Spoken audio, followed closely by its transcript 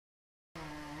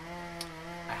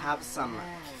have some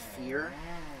kefir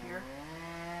here.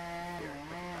 Here,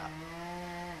 look at that.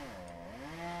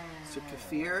 So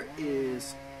kefir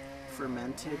is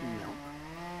fermented milk.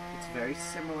 It's very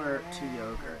similar to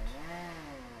yogurt.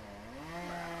 Wow,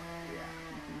 yeah,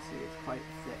 you can see it's quite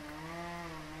thick.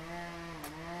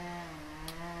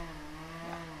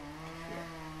 Yeah,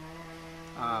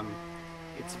 kefir.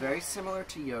 It's very similar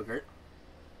to yogurt,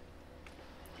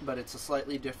 but it's a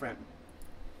slightly different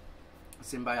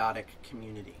symbiotic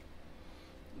community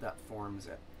that forms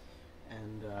it.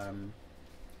 And I'm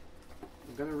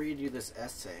going to read you this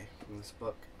essay from this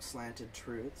book, Slanted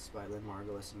Truths, by Lynn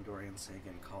Margulis and Dorian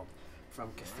Sagan, called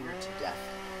From Kefir to Death.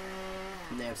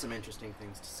 And they have some interesting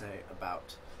things to say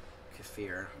about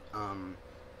kefir.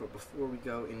 But before we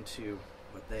go into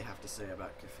what they have to say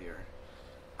about kefir,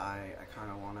 I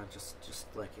kind of want to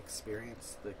just like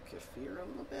experience the kefir a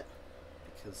little bit,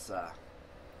 because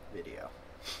video.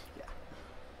 Yeah.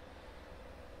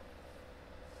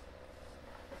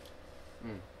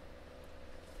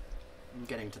 I'm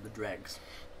getting to the dregs.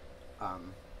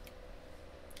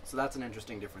 So that's an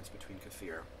interesting difference between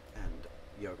kefir and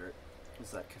yogurt,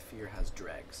 is that kefir has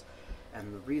dregs.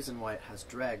 And the reason why it has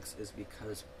dregs is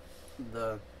because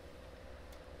the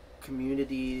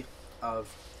community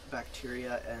of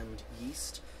bacteria and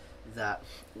yeast that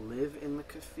live in the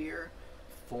kefir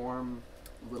form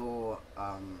little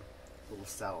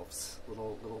selves,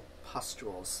 little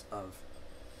pustules of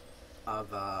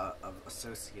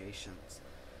associations,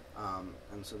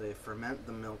 and so they ferment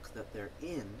the milk that they're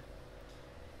in,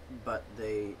 but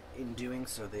in doing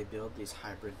so they build these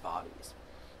hybrid bodies.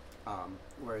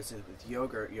 Whereas with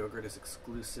yogurt is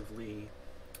exclusively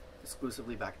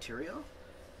bacterial,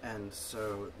 and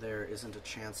so there isn't a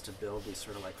chance to build these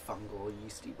sort of like fungal,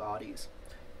 yeasty bodies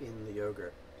in the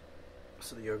yogurt.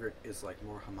 So the yogurt is like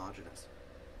more homogeneous.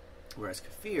 Whereas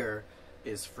kefir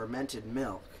is fermented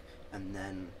milk and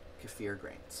then kefir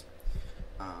grains.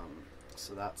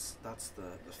 So that's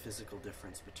the physical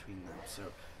difference between them.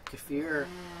 So kefir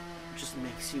just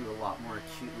makes you a lot more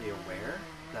acutely aware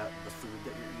that the food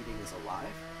that you're eating is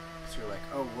alive. So you're like,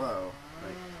 oh whoa,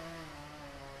 like,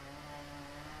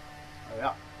 oh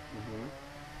yeah,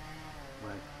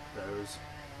 like those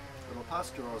little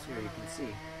pustules here, you can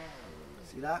see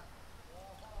that?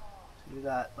 See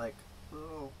that, like,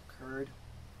 little curd?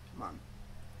 Come on,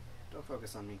 don't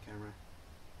focus on me, camera.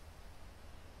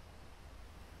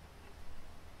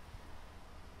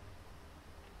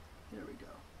 There we go.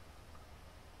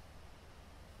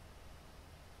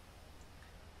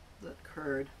 That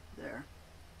curd there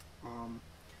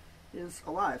is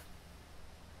alive.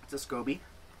 It's a SCOBY.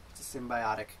 It's a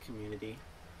symbiotic community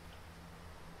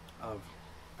of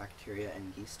bacteria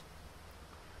and yeast.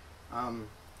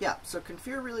 Yeah, so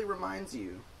kefir really reminds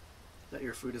you that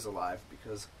your food is alive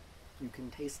because you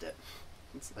can taste it.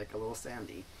 It's like a little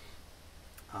sandy.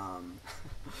 I'm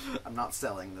not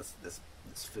selling this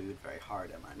food very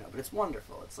hard, am I? No, but it's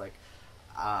wonderful. It's like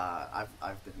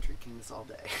I've been drinking this all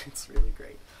day. It's really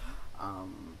great.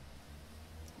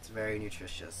 It's very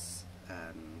nutritious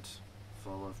and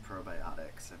full of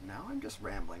probiotics. And now I'm just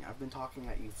rambling. I've been talking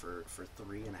at you for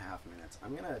 3.5 minutes.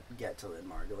 I'm gonna get to Lynn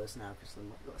Margulis now, because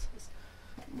Lynn Margulis has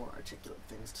more articulate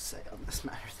things to say on this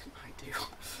matter than I do.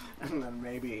 And then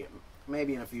maybe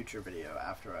in a future video,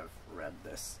 after I've read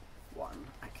this one,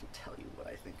 I can tell you what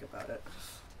I think about it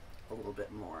a little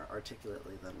bit more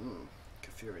articulately than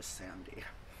kefir is sandy.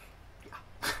 Yeah.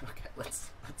 Okay, let's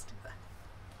do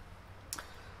that.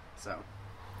 So,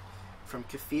 From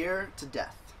Kefir to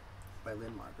Death by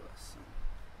Lynn Margulis.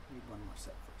 I need one more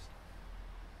set first.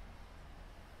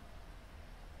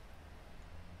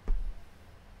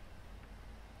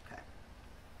 Okay.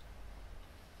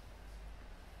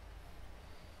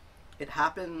 It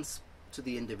happens to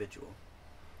the individual.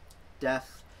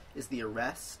 Death is the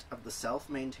arrest of the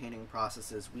self-maintaining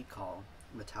processes we call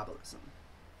metabolism.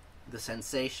 The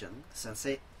cessation,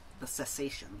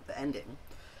 the ending,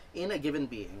 in a given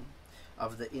being,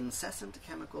 of the incessant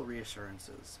chemical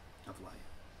reassurances of life.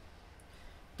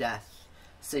 Death,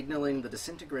 signaling the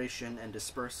disintegration and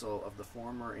dispersal of the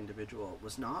former individual,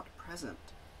 was not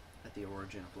present at the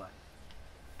origin of life.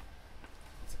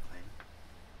 That's a claim.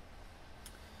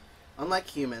 Unlike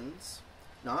humans,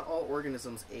 not all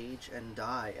organisms age and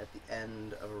die at the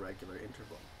end of a regular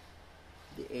interval.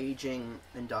 The aging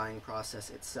and dying process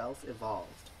itself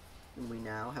evolved, and we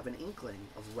now have an inkling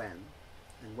of when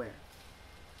and where.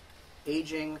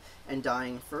 Aging and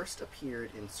dying first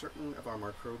appeared in certain of our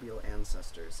microbial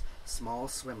ancestors, small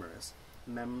swimmers,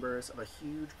 members of a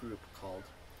huge group called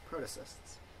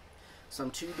protists.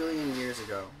 Some 2 billion years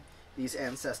ago, these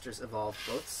ancestors evolved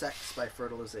both sex by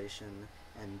fertilization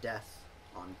and death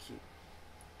on cue.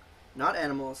 Not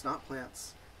animals, not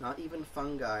plants, not even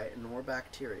fungi nor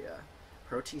bacteria.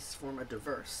 Protists form a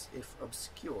diverse, if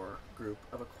obscure, group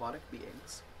of aquatic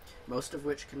beings, most of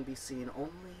which can be seen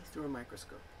only through a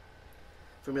microscope.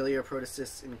 Familiar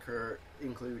protists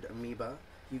include amoeba,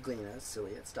 euglenas,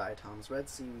 ciliates, diatoms, red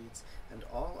seaweeds, and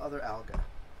all other algae,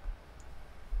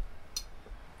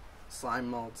 slime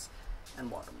molds, and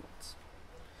water molds.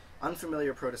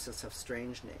 Unfamiliar protists have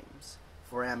strange names: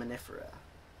 foraminifera,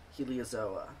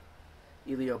 heliozoa,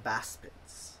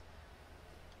 eliobaspids,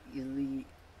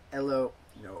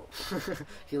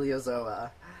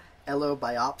 heliozoa,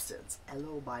 elobiopsids,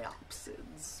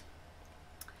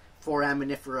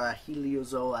 foraminifera,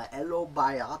 heliozoa,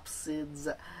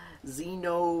 elobiopsids,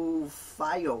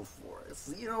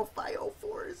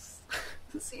 xenophytophores,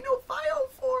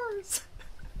 xenophytophores.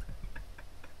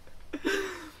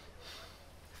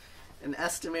 An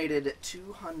estimated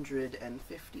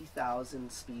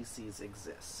 250,000 species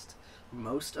exist,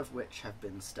 most of which have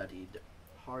been studied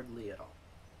hardly at all.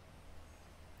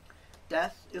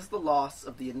 Death is the loss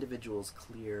of the individual's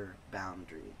clear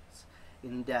boundaries.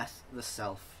 In death, the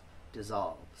self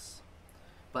dissolves.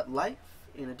 But life,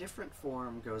 in a different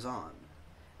form, goes on,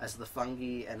 as the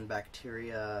fungi and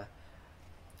bacteria...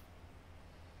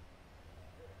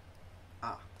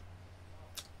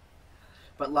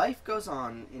 But life goes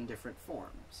on in different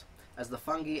forms, as the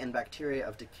fungi and bacteria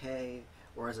of decay,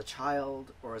 or as a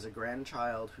child, or as a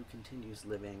grandchild who continues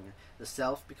living. The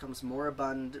self becomes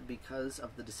moribund because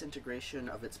of the disintegration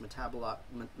of its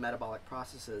metabolic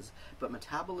processes, but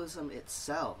metabolism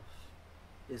itself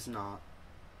is not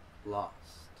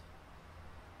lost.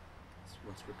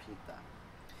 Let's repeat that.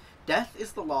 Death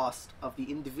is the loss of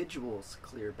the individual's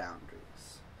clear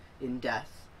boundaries. In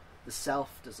death, the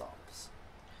self dissolves.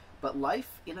 But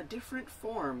life in a different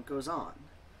form goes on,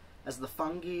 as the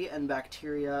fungi and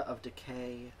bacteria of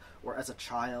decay, or as a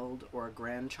child or a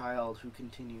grandchild who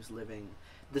continues living.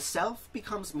 The self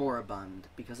becomes moribund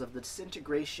because of the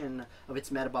disintegration of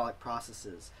its metabolic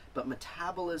processes, but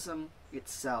metabolism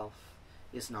itself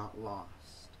is not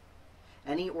lost.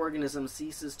 Any organism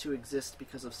ceases to exist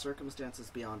because of circumstances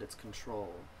beyond its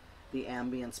control. The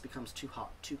ambience becomes too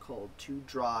hot, too cold, too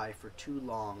dry for too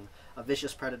long. A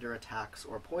vicious predator attacks,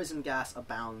 or poison gas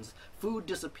abounds. Food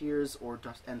disappears,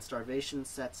 and starvation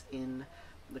sets in.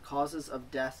 The causes of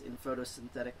death in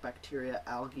photosynthetic bacteria,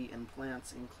 algae, and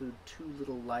plants include too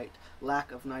little light,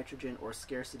 lack of nitrogen, or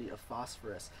scarcity of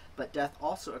phosphorus. But death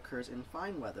also occurs in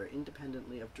fine weather,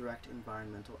 independently of direct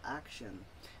environmental action.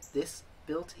 This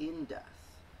built-in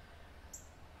death.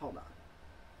 Hold on.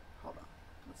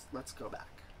 Let's go back.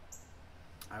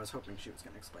 I was hoping she was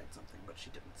going to explain something, but she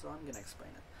didn't, so I'm going to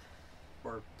explain it,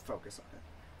 or focus on it.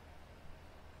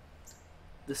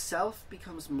 The self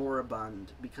becomes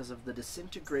moribund because of the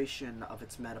disintegration of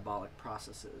its metabolic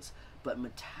processes, but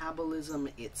metabolism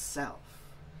itself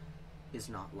is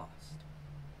not lost.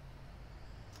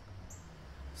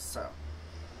 So,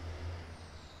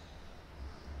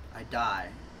 I die.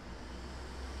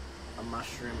 A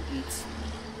mushroom eats me.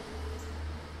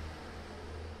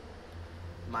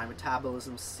 My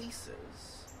metabolism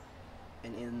ceases,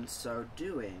 and in so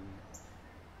doing,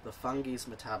 the fungi's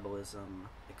metabolism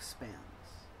expands.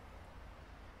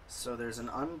 So there's an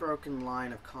unbroken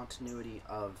line of continuity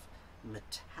of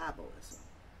metabolism.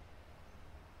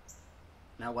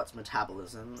 Now, what's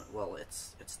metabolism? Well,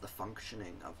 it's the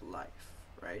functioning of life,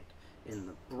 right? In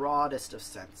the broadest of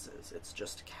senses, it's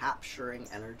just capturing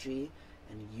energy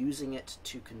and using it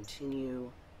to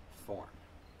continue form.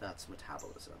 That's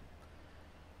metabolism.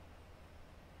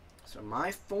 So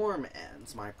my form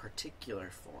ends, my particular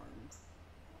form.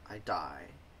 I die.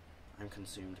 I'm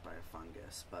consumed by a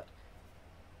fungus, but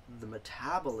the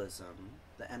metabolism,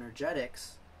 the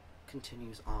energetics,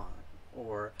 continues on.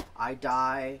 Or I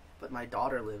die, but my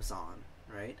daughter lives on,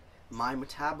 right? My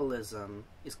metabolism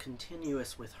is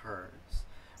continuous with hers.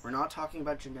 We're not talking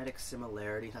about genetic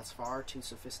similarity. That's far too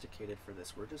sophisticated for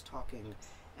this. We're just talking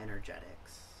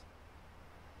energetics.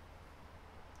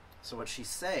 So what she's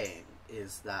saying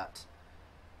is that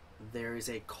there is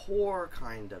a core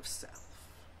kind of self,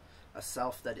 a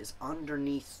self that is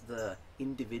underneath the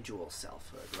individual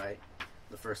selfhood, right?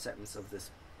 The first sentence of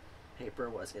this paper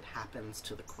was, it happens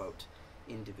to the, quote,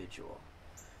 individual.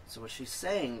 So what she's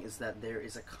saying is that there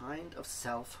is a kind of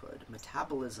selfhood.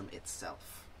 Metabolism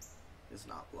itself is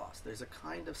not lost. There's a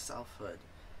kind of selfhood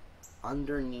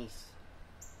underneath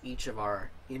each of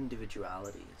our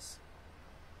individualities.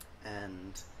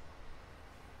 And,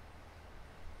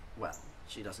 well,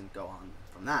 she doesn't go on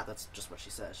from that. That's just what she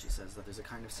says. She says that there's a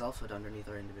kind of selfhood underneath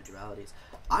our individualities.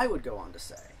 I would go on to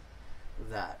say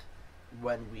that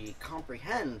when we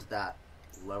comprehend that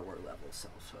lower level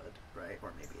selfhood, right?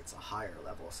 Or maybe it's a higher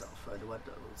level selfhood. What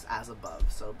is as above,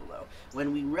 so below.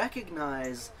 When we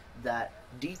recognize that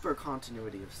deeper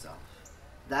continuity of self,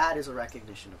 that is a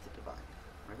recognition of the divine.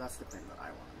 Right? That's the claim that I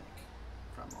want to make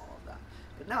from all of that.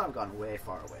 But now I've gone way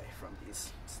far away from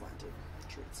these slanted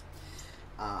trees.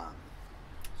 So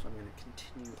I'm going to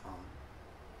continue on.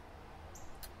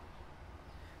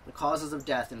 The causes of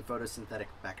death in photosynthetic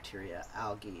bacteria,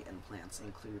 algae, and plants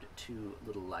include too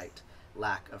little light,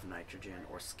 lack of nitrogen,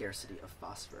 or scarcity of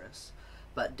phosphorus.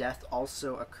 But death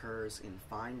also occurs in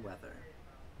fine weather,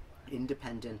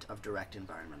 independent of direct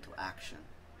environmental action.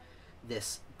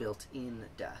 This built-in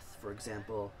death, for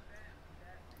example,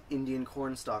 Indian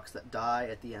corn stalks that die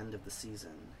at the end of the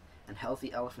season, and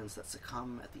healthy elephants that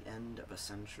succumb at the end of a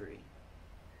century.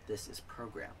 This is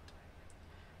programmed.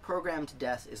 Programmed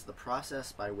death is the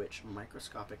process by which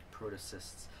microscopic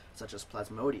protocysts, such as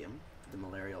Plasmodium, the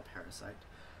malarial parasite,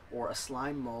 or a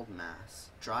slime mold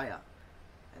mass, dry up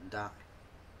and die.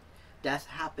 Death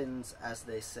happens, as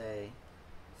they say,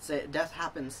 death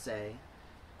happens, say,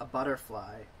 a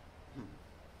butterfly.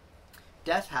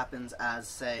 Death happens as,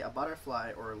 say, a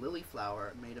butterfly or a lily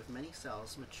flower made of many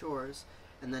cells matures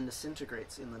and then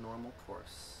disintegrates in the normal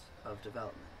course of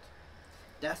development.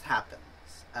 Death happens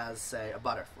as, say, a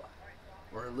butterfly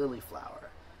or a lily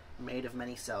flower made of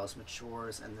many cells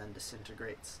matures and then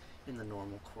disintegrates in the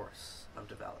normal course of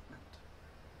development.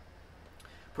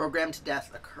 Programmed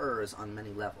death occurs on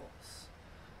many levels.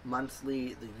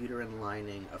 Monthly, the uterine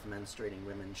lining of menstruating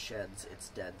women sheds its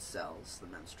dead cells, the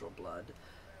menstrual blood.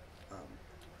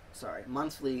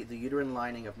 Monthly, the uterine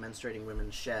lining of menstruating women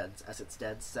sheds as its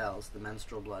dead cells, the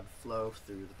menstrual blood flow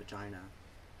through the vagina.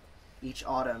 Each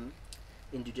autumn,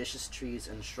 in judicious trees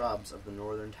and shrubs of the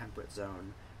northern temperate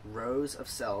zone, rows of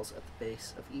cells at the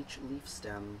base of each leaf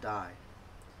stem die.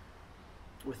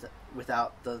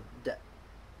 Without the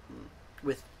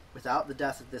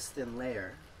death of this thin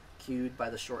layer, cued by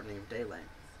the shortening of day length,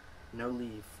 no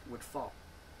leaf would fall.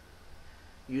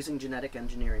 Using genetic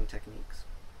engineering techniques,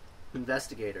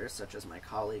 investigators, such as my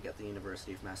colleague at the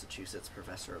University of Massachusetts,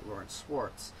 Professor Lawrence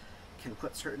Schwartz, can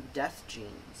put certain death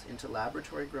genes into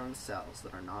laboratory-grown cells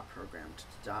that are not programmed to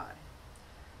die.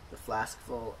 The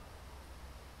flaskful...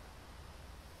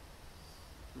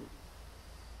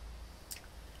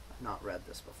 I've not read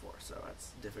this before, so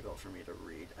it's difficult for me to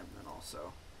read and then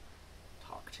also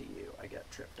talk to you. I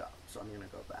get tripped up, so I'm going to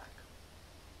go back.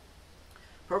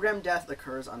 Programmed death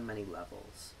occurs on many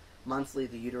levels. Monthly,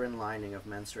 the uterine lining of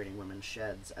menstruating women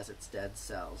sheds as its dead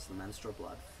cells, the menstrual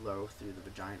blood, flow through the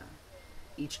vagina.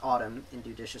 Each autumn, in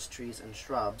judicious trees and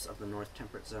shrubs of the north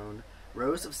temperate zone,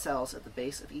 rows of cells at the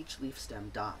base of each leaf stem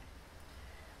die.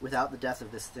 Without the death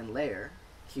of this thin layer,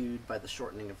 cued by the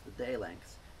shortening of the day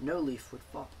length, no leaf would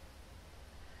fall.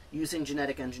 Using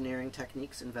genetic engineering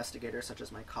techniques, investigators such as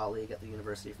my colleague at the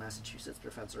University of Massachusetts,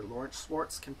 Professor Lawrence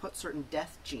Schwartz, can put certain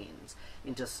death genes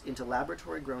into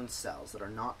laboratory-grown cells that are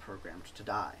not programmed to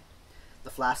die. The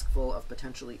flaskful of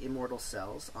potentially immortal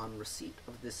cells, on receipt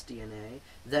of this DNA,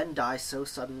 then die so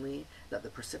suddenly that the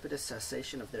precipitous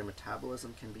cessation of their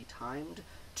metabolism can be timed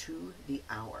to the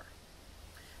hour.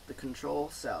 The control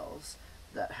cells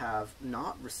that have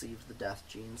not received the death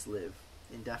genes live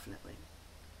indefinitely.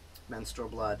 Menstrual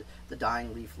blood, the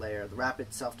dying leaf layer, the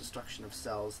rapid self-destruction of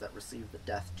cells that receive the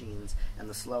death genes, and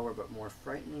the slower but more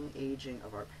frightening aging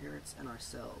of our parents and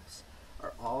ourselves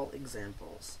are all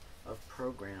examples of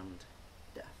programmed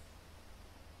death.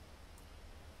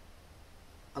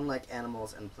 Unlike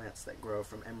animals and plants that grow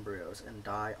from embryos and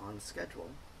die on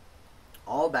schedule,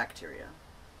 all bacteria,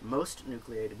 most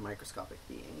nucleated microscopic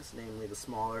beings, namely the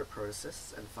smaller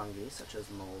protocysts and fungi such as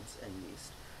molds and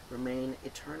yeast, remain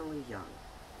eternally young.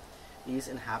 These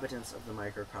inhabitants of the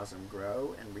microcosm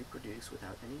grow and reproduce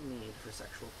without any need for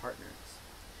sexual partners.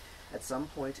 At some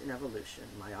point in evolution,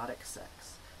 meiotic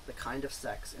sex, the kind of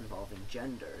sex involving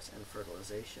genders and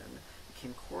fertilization,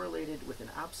 became correlated with an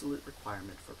absolute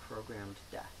requirement for programmed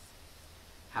death.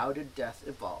 How did death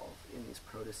evolve in these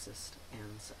protocyst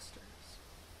ancestors?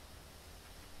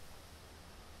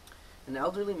 An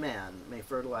elderly man may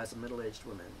fertilize a middle-aged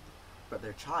woman, but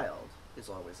their child is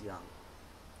always young.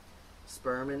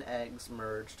 Sperm and eggs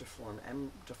merge to form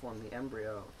the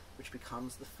embryo, which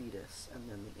becomes the fetus and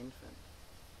then the infant.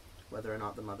 Whether or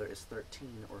not the mother is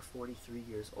 13 or 43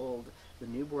 years old, the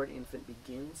newborn infant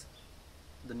begins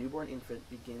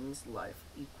life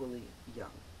equally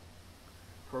young.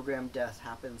 Programmed death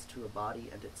happens to a body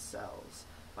and its cells.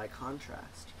 By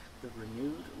contrast, the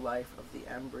renewed life of the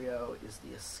embryo is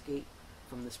the escape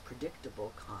from this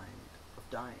predictable kind of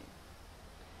dying.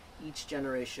 Each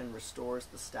generation restores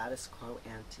the status quo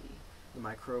ante, the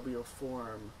microbial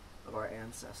form of our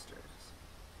ancestors.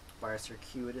 By a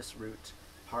circuitous route,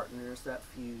 partners that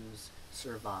fuse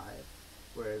survive,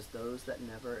 whereas those that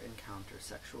never encounter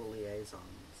sexual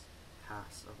liaisons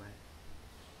pass away.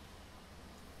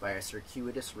 By a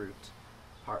circuitous route,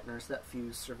 partners that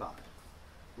fuse survive,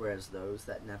 whereas those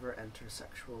that never enter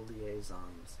sexual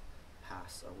liaisons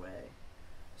pass away.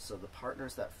 So the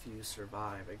partners that fuse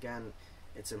survive. Again,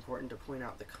 it's important to point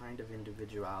out the kind of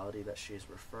individuality that she's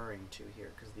referring to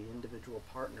here, because the individual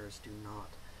partners do not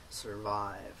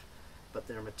survive, but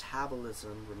their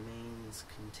metabolism remains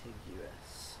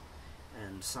contiguous,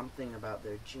 and something about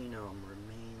their genome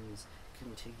remains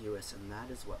contiguous, and that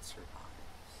is what survives.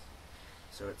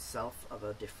 So it's self of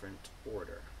a different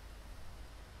order.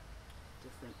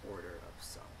 Different order of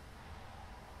self.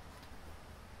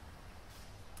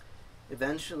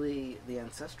 Eventually, the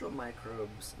ancestral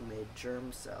microbes made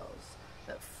germ cells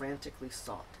that frantically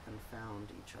sought and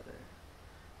found each other.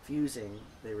 Fusing,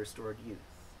 they restored youth.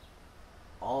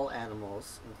 All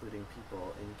animals, including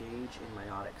people, engage in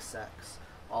meiotic sex,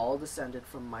 all descended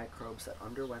from microbes that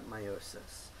underwent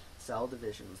meiosis, cell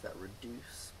divisions that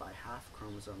reduce by half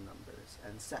chromosome numbers,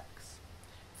 and sex,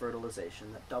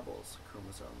 fertilization that doubles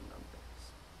chromosome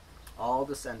numbers. All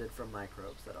descended from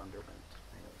microbes that underwent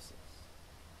meiosis.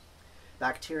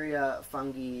 Bacteria,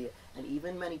 fungi, and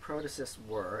even many protists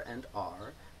were, and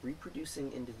are,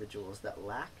 reproducing individuals that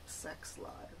lacked sex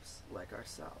lives, like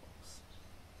ourselves.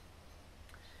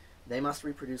 They must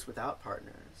reproduce without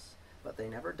partners, but they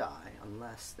never die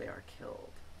unless they are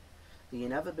killed. The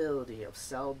inevitability of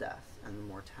cell death and the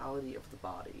mortality of the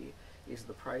body is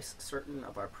the price certain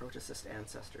of our protist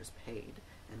ancestors paid,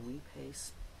 and we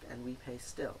pay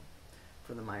still,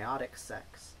 for the meiotic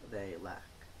sex they lack.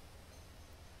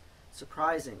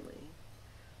 Surprisingly,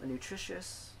 a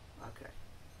nutritious... Okay.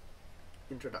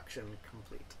 Introduction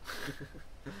complete.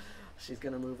 She's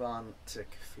going to move on to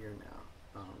Kefir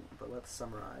now, but let's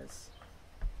summarize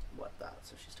what that...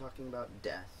 So she's talking about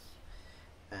death,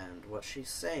 and what she's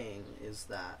saying is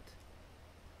that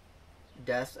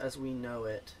death as we know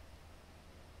it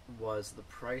was the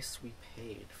price we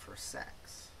paid for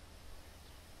sex,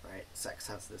 right? Sex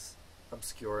has this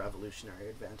obscure evolutionary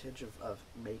advantage of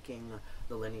making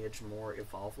the lineage more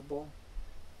evolvable.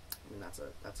 I mean, that's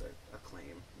a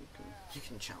claim. You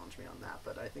can challenge me on that,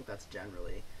 but I think that's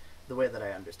generally the way that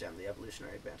I understand the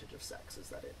evolutionary advantage of sex, is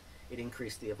that it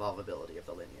increased the evolvability of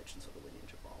the lineage, and so the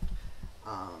lineage evolved.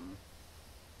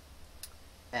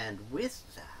 And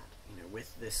with that,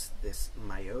 with this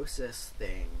meiosis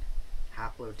thing,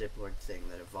 haplodiploid thing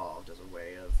that evolved as a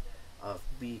way of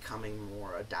becoming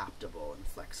more adaptable and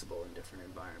flexible in different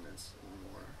environments,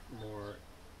 and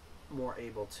more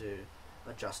able to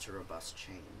adjust to robust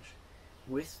change.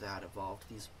 With that evolved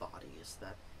these bodies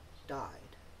that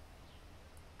died,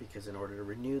 because in order to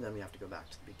renew them you have to go back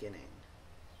to the beginning.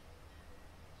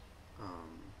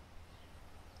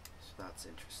 So that's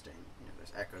interesting.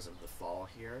 There's echoes of the fall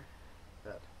here,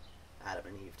 that Adam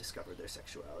and Eve discovered their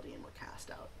sexuality and were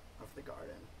cast out of the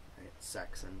garden. Right?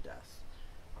 Sex and death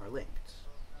are linked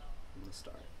from the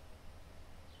start.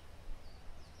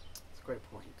 It's a great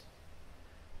point.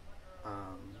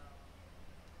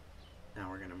 Now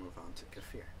we're going to move on to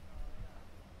Kefir.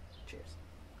 Cheers.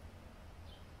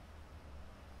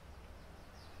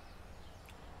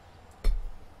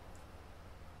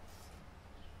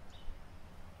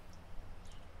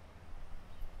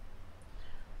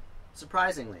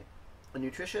 Surprisingly, a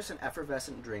nutritious and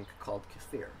effervescent drink called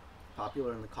kefir,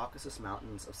 popular in the Caucasus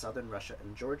Mountains of southern Russia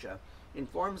and Georgia,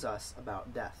 informs us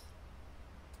about death.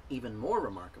 Even more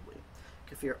remarkably,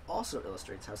 kefir also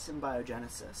illustrates how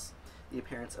symbiogenesis, the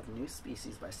appearance of new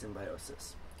species by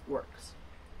symbiosis, works.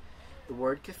 The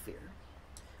word kefir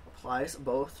applies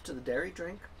both to the dairy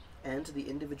drink and to the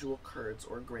individual curds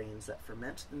or grains that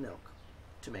ferment the milk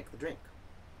to make the drink.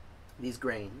 These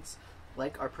grains,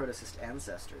 like our protist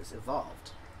ancestors,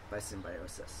 evolved by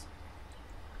symbiosis.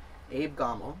 Abe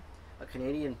Gommel, a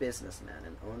Canadian businessman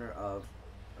and owner of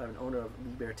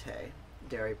Liberté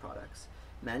dairy products,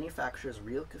 manufactures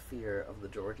real kefir of the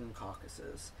Georgian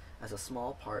Caucasus as a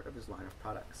small part of his line of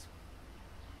products.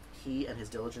 He and his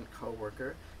diligent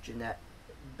co-worker, Jeanette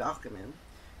Balkamin,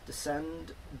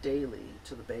 descend daily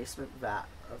to the basement vat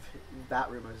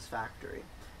room of his factory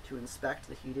to inspect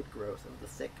the heated growth of the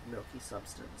thick, milky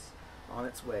substance on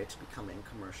its way to becoming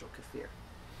commercial kefir.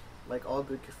 Like all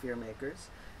good kefir makers,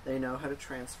 they know how to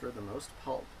transfer the most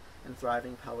pulp and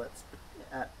thriving pellets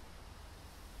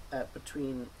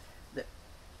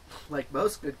Like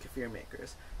most good kefir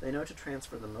makers, they know to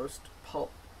transfer the most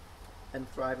pulp and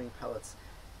thriving pellets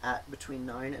at between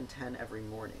 9 and 10 every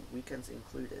morning, weekends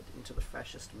included, into the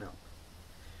freshest milk.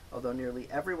 Although nearly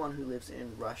everyone who lives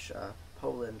in Russia,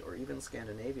 Poland, or even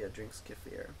Scandinavia drinks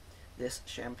kefir, this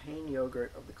champagne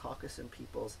yogurt of the Caucasus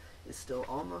peoples is still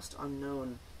almost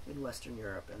unknown in Western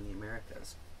Europe and the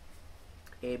Americas.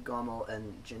 Abe Gommel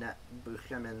and Jeanette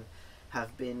Buchemin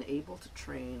have been able to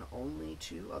train only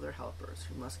 2 other helpers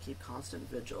who must keep constant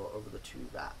vigil over the 2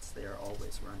 vats they are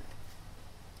always running.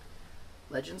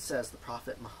 Legend says the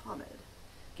Prophet Muhammad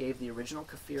gave the original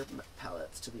kefir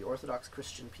pellets to the Orthodox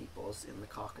Christian peoples in the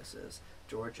Caucasus,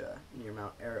 Georgia, near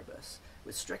Mount Erebus,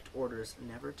 with strict orders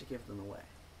never to give them away.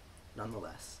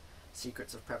 Nonetheless,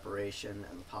 secrets of preparation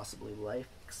and possibly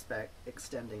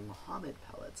life-extending Muhammad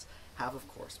pellets have of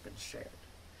course been shared.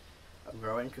 A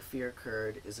growing kefir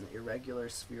curd is an irregular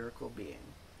spherical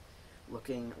being,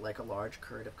 looking like a large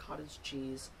curd of cottage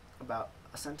cheese, about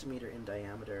a centimeter in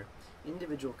diameter.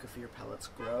 Individual kefir pellets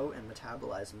grow and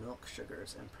metabolize milk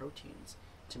sugars and proteins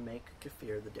to make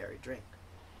kefir the dairy drink.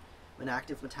 When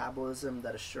active metabolism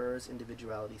that assures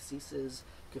individuality ceases,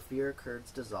 kefir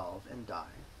curds dissolve and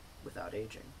die without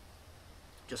aging.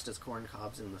 Just as corn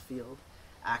cobs in the field,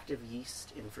 active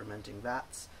yeast in fermenting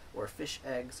vats, or fish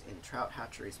eggs in trout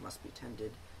hatcheries must be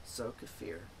tended, so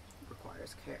kefir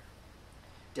requires care.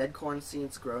 Dead corn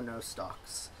seeds grow no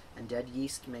stalks, and dead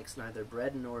yeast makes neither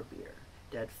bread nor beer.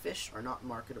 Dead fish are not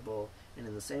marketable, and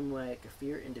in the same way,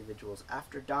 kefir individuals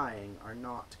after dying are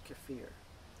not kefir.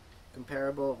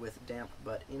 Comparable with damp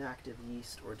but inactive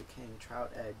yeast or decaying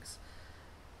trout eggs,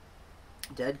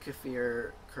 dead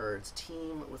kefir curds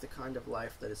teem with a kind of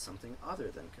life that is something other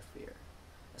than kefir,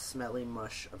 a smelly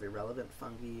mush of irrelevant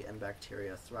fungi and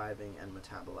bacteria thriving and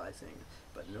metabolizing,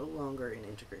 but no longer in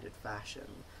integrated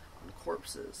fashion, on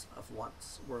corpses of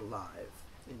once were live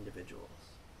individuals.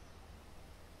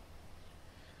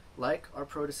 Like our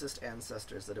protocyst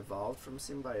ancestors that evolved from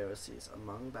symbioses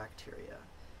among bacteria,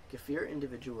 kefir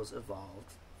individuals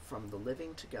evolved from the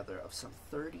living together of some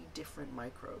 30 different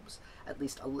microbes, at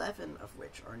least 11 of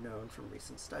which are known from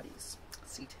recent studies.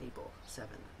 See Table 7-1.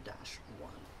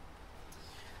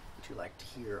 Would you like to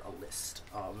hear a list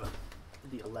of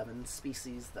the 11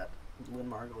 species that Lynn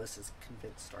Margulis is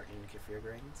convinced are in kefir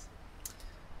grains?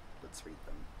 Let's read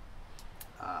them.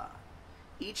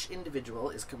 Each individual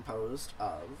is composed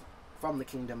of, from the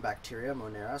kingdom bacteria,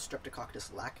 Monera,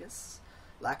 Streptococcus lactis,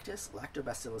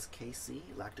 Lactobacillus casei,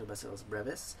 Lactobacillus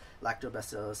brevis,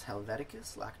 Lactobacillus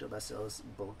helveticus, Lactobacillus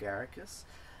bulgaricus,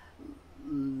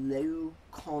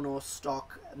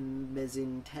 Leuconostoc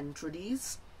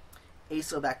mesententrides,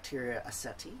 Asobacteria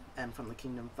aceti, and from the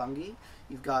kingdom fungi,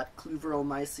 you've got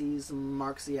Cluveromyces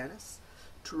marxianus,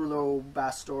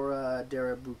 Trulobastora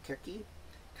deribuceci,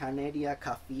 Canadia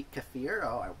kefir,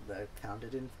 I found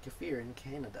it in kefir in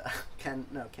Canada,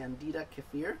 Candida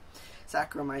kefir,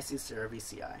 Saccharomyces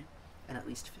cerevisiae, and at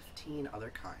least 15 other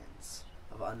kinds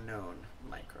of unknown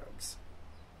microbes.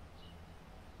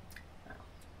 Now,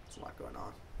 there's a lot going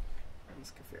on in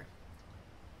this kefir.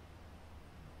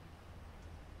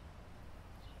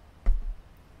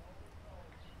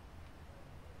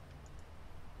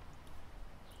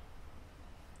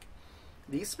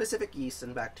 These specific yeasts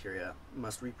and bacteria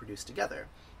must reproduce together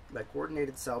by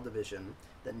coordinated cell division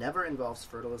that never involves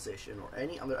fertilization or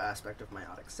any other aspect of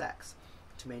meiotic sex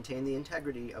to maintain the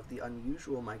integrity of the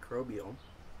unusual microbial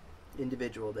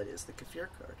individual that is the kefir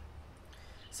curd.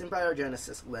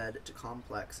 Symbiogenesis led to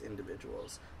complex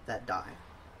individuals that die,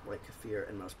 like kefir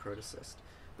and most protocysts,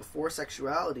 before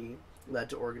sexuality led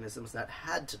to organisms that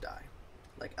had to die,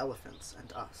 like elephants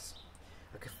and us.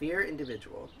 A kefir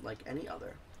individual, like any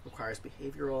other, requires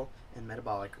behavioral and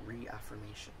metabolic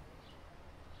reaffirmation.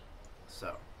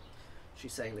 So,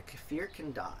 she's saying the kefir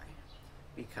can die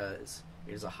because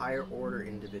it is a higher order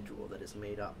individual that is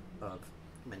made up of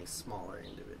many smaller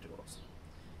individuals.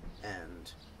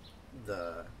 And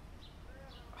the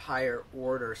higher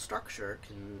order structure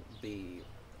can be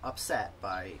upset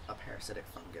by a parasitic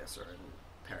fungus or a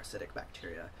parasitic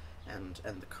bacteria, and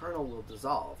the kernel will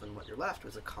dissolve, and what you're left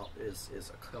with is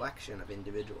a collection of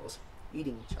individuals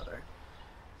eating each other,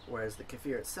 whereas the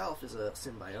kefir itself is a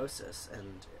symbiosis,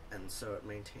 and so it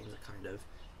maintains a kind of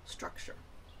structure.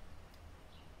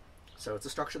 So it's a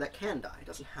structure that can die, it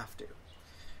doesn't have to,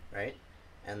 right?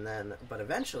 And then, but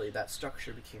eventually that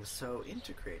structure became so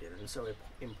integrated and so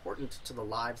important to the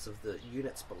lives of the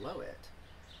units below it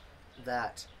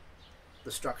that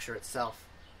the structure itself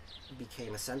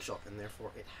became essential, and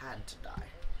therefore it had to die.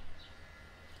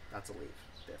 That's a leap.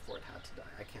 Therefore it had to die.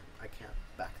 I can't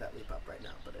back that leap up right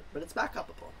now, but it's back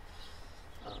upable.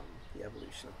 The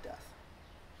evolution of death.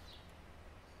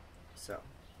 So,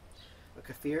 a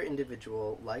kefir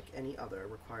individual, like any other,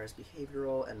 requires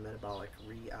behavioral and metabolic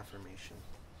reaffirmation.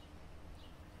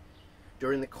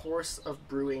 During the course of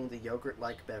brewing the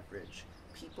yogurt-like beverage,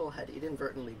 people had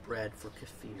inadvertently bred for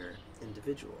kefir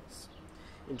individuals.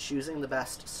 In choosing the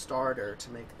best starter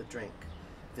to make the drink,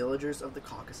 villagers of the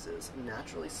Caucasus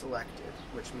naturally selected,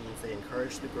 which means they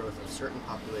encouraged the growth of certain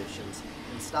populations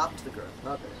and stopped the growth of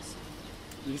others.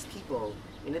 These people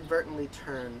inadvertently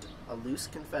turned a loose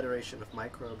confederation of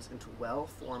microbes into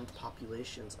well-formed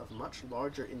populations of much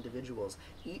larger individuals,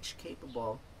 each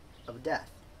capable of death.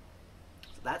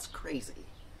 So that's crazy.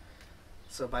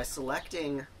 So by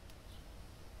selecting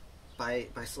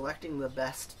the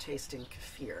best tasting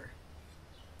kefir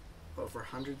over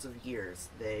hundreds of years,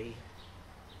 they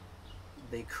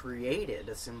created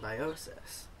a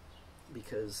symbiosis,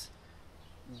 because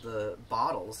the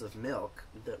bottles of milk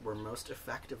that were most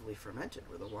effectively fermented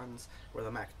were the ones where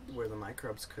the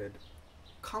microbes could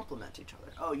complement each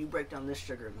other. Oh, you break down this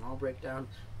sugar and I'll break down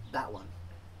that one,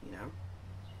 you know?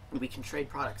 And we can trade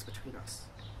products between us.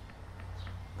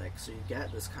 Like, so you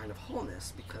get this kind of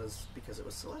wholeness because it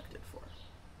was selected for.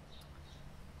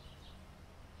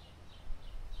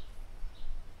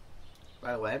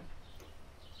 By the way,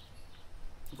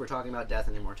 if we're talking about death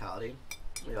and immortality,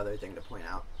 the other thing to point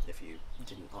out, if you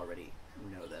didn't already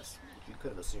know this, you could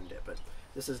have assumed it, but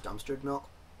this is dumpstered milk,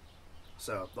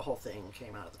 so the whole thing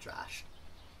came out of the trash.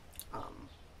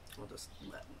 We'll just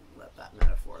let that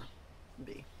metaphor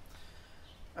be.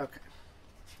 Okay.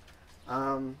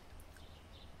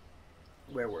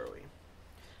 Where were we?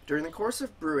 During the course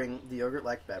of brewing the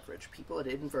yogurt-like beverage, people had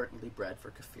inadvertently bred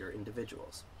for kefir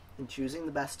individuals. In choosing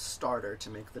the best starter to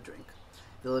make the drink,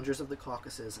 villagers of the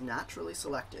Caucasus naturally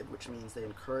selected, which means they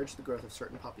encouraged the growth of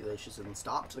certain populations and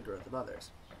stopped the growth of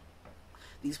others.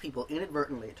 These people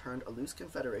inadvertently turned a loose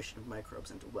confederation of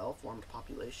microbes into well-formed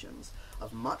populations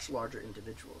of much larger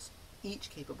individuals, each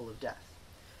capable of death.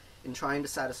 In trying to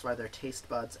satisfy their taste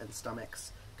buds and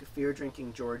stomachs,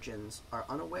 kefir-drinking Georgians are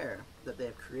unaware that they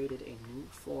have created a new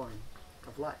form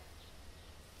of life.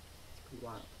 It's pretty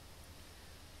wild.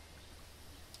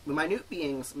 The minute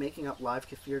beings making up live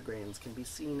kefir grains can be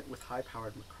seen with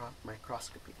high-powered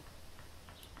microscopy.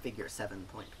 Figure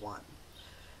 7.1. Can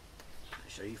I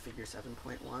show you figure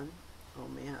 7.1? Oh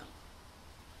man.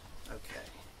 Okay.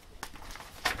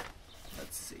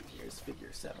 Let's see, here's figure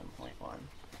 7.1.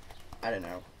 I don't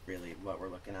know really what we're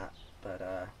looking at,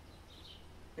 but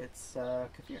it's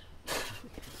kefir.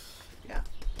 Yeah.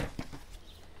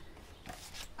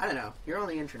 I don't know. You're on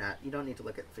the internet. You don't need to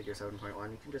look at figure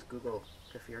 7.1. You can just Google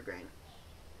kefir grain.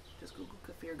 Just Google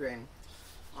kefir grain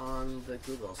on the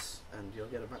Googles, and you'll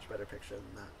get a much better picture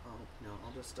than that.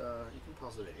 I'll just you can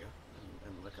pause the video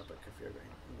and look up at kefir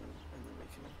grain, and then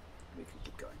we can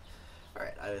keep going. All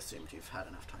right. I assumed you've had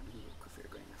enough time to Google kefir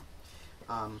grain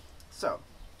now. So.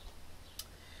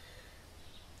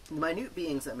 The minute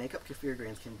beings that make up kefir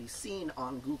grains can be seen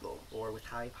on Google or with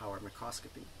high-powered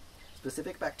microscopy.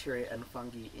 Specific bacteria and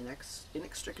fungi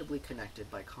inextricably connected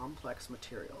by complex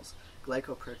materials,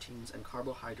 glycoproteins, and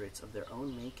carbohydrates of their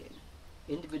own making.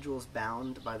 Individuals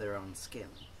bound by their own skin,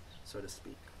 so to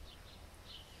speak.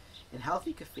 In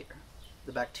healthy kefir,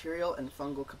 the bacterial and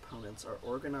fungal components are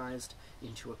organized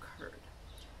into a curd,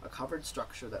 a covered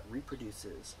structure that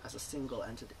reproduces as a single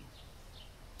entity.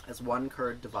 As one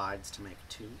curd divides to make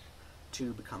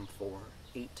two become 4,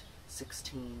 8,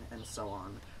 16, and so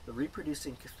on, the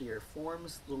reproducing kefir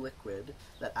forms the liquid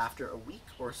that after a week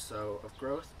or so of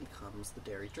growth becomes the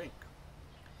dairy drink.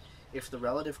 If the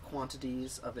relative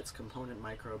quantities of its component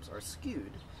microbes are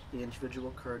skewed, the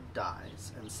individual curd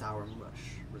dies and sour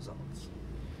mush results.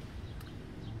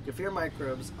 Kefir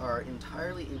microbes are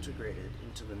entirely integrated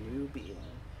into the new being,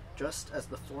 just as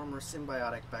the former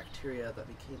symbiotic bacteria that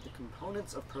became the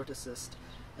components of protocyst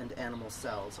and animal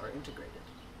cells are integrated.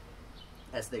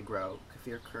 As they grow,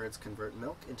 kefir curds convert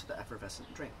milk into the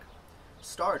effervescent drink.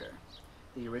 Starter,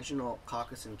 the original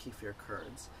Caucasan kefir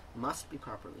curds, must be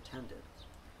properly tended.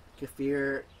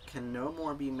 Kefir can no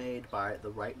more be made by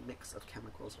the right mix of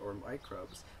chemicals or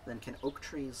microbes than can oak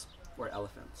trees or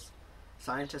elephants.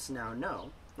 Scientists now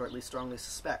know, or at least strongly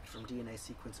suspect from DNA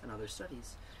sequence and other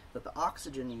studies, that the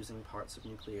oxygen-using parts of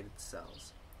nucleated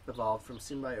cells evolved from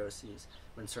symbioses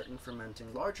when certain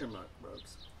fermenting larger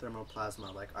microbes,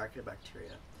 thermoplasma like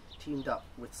archaeobacteria, teamed up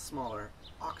with smaller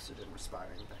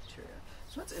oxygen-respiring bacteria.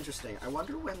 So that's interesting. I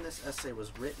wonder when this essay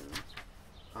was written.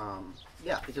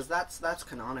 Yeah, because that's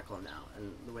canonical now,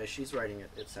 and the way she's writing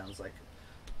it, it sounds like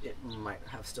it might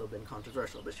have still been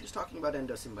controversial. But she's talking about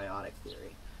endosymbiotic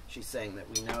theory. She's saying that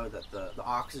we know that the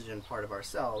oxygen part of our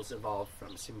cells evolved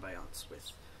from symbionts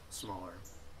with smaller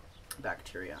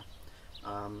bacteria.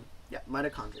 Yeah,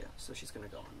 mitochondria. So she's going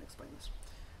to go on and explain this.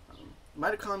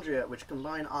 Mitochondria, which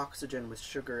combine oxygen with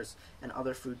sugars and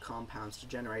other food compounds to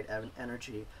generate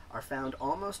energy, are found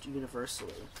almost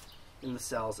universally in the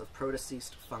cells of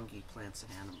protocost fungi, plants,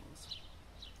 and animals.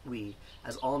 We,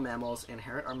 as all mammals,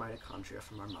 inherit our mitochondria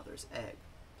from our mother's egg.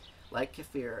 Like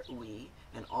Kefir, we,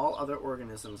 and all other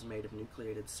organisms made of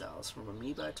nucleated cells, from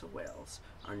amoeba to whales,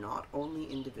 are not only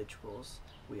individuals,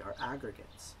 we are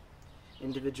aggregates.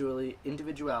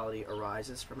 Individuality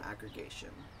arises from aggregation,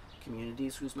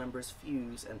 communities whose members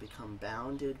fuse and become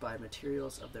bounded by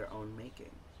materials of their own making.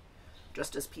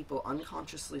 Just as people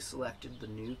unconsciously selected the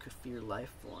new Kefir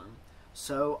life form,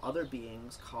 so other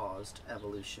beings caused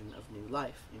evolution of new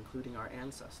life, including our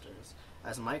ancestors,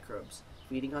 as microbes,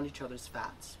 feeding on each other's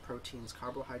fats, proteins,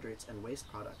 carbohydrates, and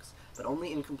waste products, but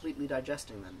only incompletely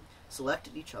digesting them,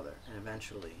 selected each other, and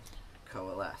eventually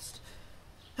coalesced.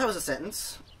 That was a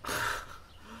sentence.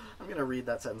 I'm going to read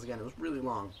that sentence again. It was really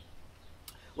long.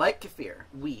 Like Kefir,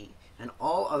 we, and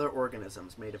all other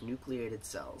organisms made of nucleated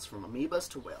cells, from amoebas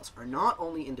to whales, are not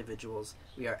only individuals,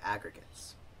 we are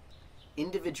aggregates.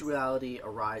 Individuality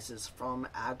arises from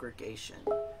aggregation,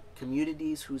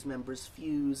 communities whose members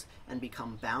fuse and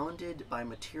become bounded by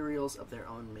materials of their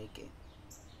own making.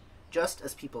 Just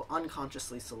as people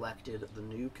unconsciously selected the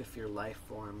new Kefir life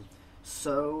form,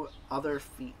 so other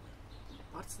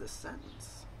What's this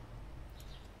sentence?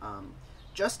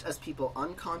 Just as people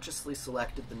unconsciously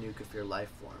selected the new Kefir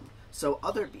life form, so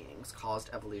other beings caused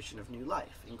evolution of new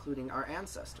life, including our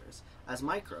ancestors, as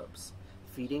microbes,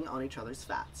 feeding on each other's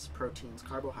fats, proteins,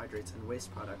 carbohydrates, and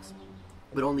waste products,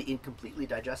 but only incompletely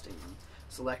digesting them,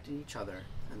 selected each other,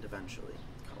 and eventually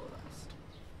coalesced.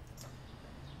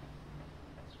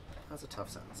 That's a tough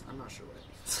sentence. I'm not sure what it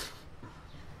means.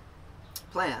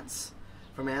 Plants,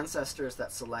 from ancestors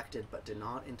that selected but did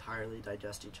not entirely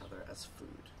digest each other as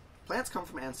food. Plants come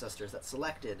from ancestors that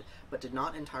selected but did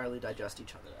not entirely digest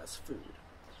each other as food.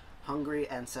 Hungry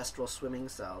ancestral swimming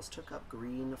cells took up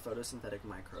green photosynthetic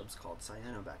microbes called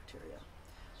cyanobacteria.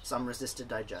 Some resisted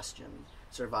digestion,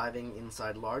 surviving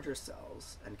inside larger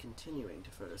cells and continuing to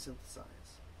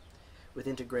photosynthesize. With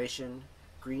integration,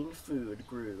 green food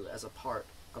grew as a part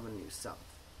of a new self.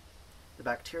 The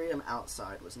bacterium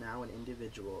outside was now an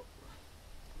individual.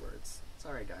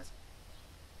 Sorry, guys.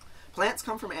 Plants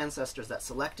come from ancestors that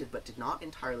selected but did not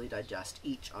entirely digest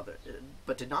each other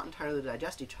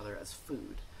as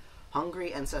food.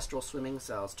 Hungry ancestral swimming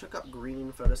cells took up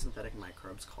green photosynthetic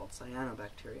microbes called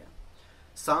cyanobacteria.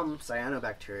 Some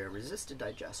cyanobacteria resisted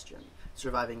digestion,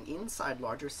 surviving inside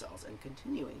larger cells and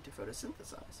continuing to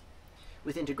photosynthesize.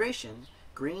 With integration,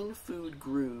 green food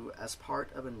grew as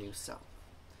part of a new self.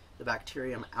 The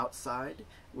bacterium outside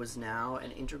was now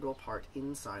an integral part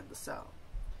inside the cell.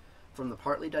 From the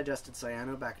partly digested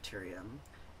cyanobacterium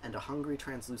and a hungry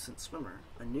translucent swimmer,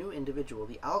 a new individual,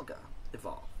 the alga,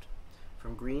 evolved.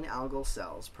 From green algal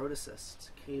cells, protocysts,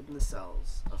 came the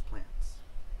cells of plants.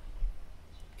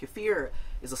 Kefir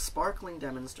is a sparkling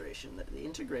demonstration that the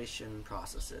integration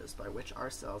processes by which our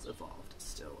cells evolved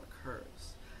still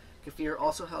occurs. Kefir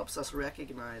also helps us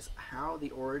recognize how the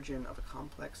origin of a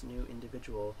complex new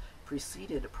individual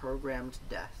preceded programmed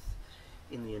death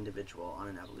in the individual on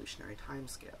an evolutionary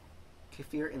timescale.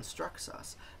 Kefir instructs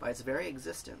us, by its very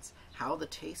existence, how the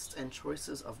tastes and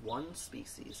choices of one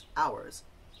species, ours,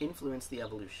 influence the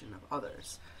evolution of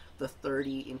others, the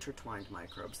 30 intertwined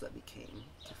microbes that became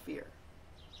Kefir.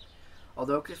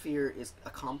 Although Kefir is a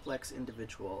complex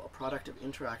individual, a product of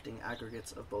interacting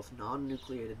aggregates of both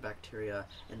non-nucleated bacteria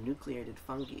and nucleated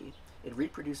fungi, it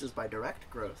reproduces by direct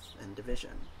growth and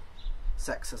division.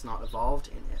 Sex has not evolved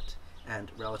in it,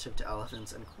 and relative to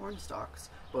elephants and corn stalks,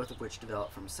 both of which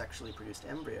develop from sexually produced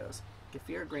embryos,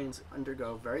 Kefir grains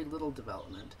undergo very little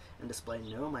development and display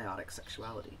no meiotic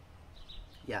sexuality.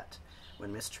 Yet,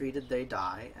 when mistreated they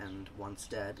die, and once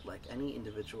dead, like any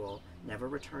individual, never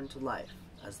return to life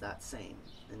as that same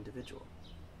individual.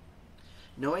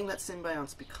 Knowing that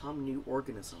symbionts become new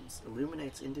organisms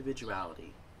illuminates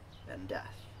individuality and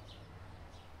death.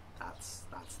 That's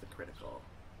the critical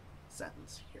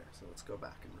sentence here, so let's go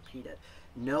back and repeat it.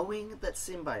 Knowing that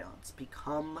symbionts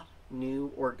become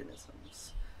new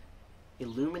organisms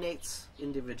illuminates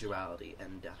individuality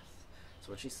and death.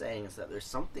 So what she's saying is that there's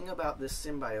something about this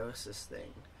symbiosis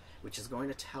thing which is going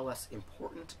to tell us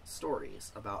important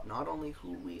stories about not only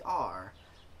who we are,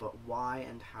 but why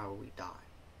and how we die.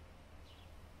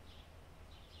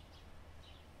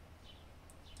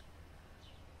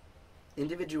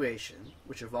 Individuation,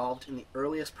 which evolved in the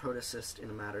earliest protocyst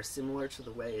in a manner similar to the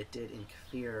way it did in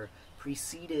Kefir,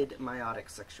 preceded meiotic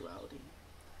sexuality.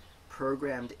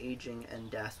 Programmed aging and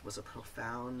death was a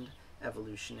profound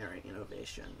evolutionary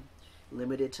innovation.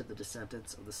 limited to the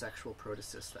descendants of the sexual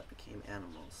protocysts that became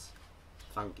animals,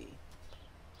 fungi,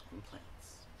 and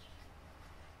plants.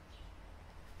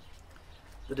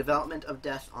 The development of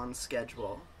death on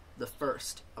schedule, the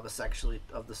first of the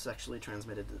sexually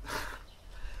transmitted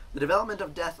the development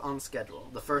of death on schedule,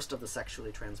 the first of the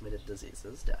sexually transmitted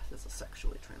diseases, death is a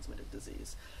sexually transmitted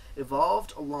disease,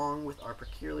 evolved along with our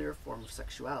peculiar form of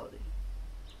sexuality,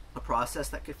 a process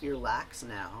that Kefir lacks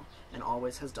now and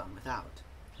always has done without.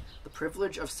 The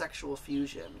privilege of sexual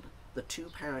fusion, the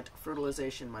two-parent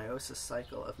fertilization-meiosis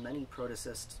cycle of many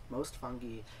protocysts, most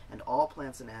fungi, and all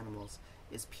plants and animals,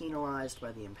 is penalized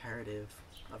by the imperative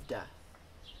of death.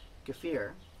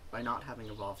 Kefir, by not having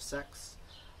evolved sex,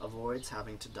 avoids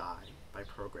having to die by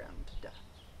programmed death.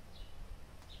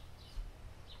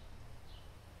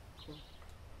 Cool.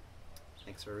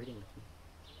 Thanks for reading with me.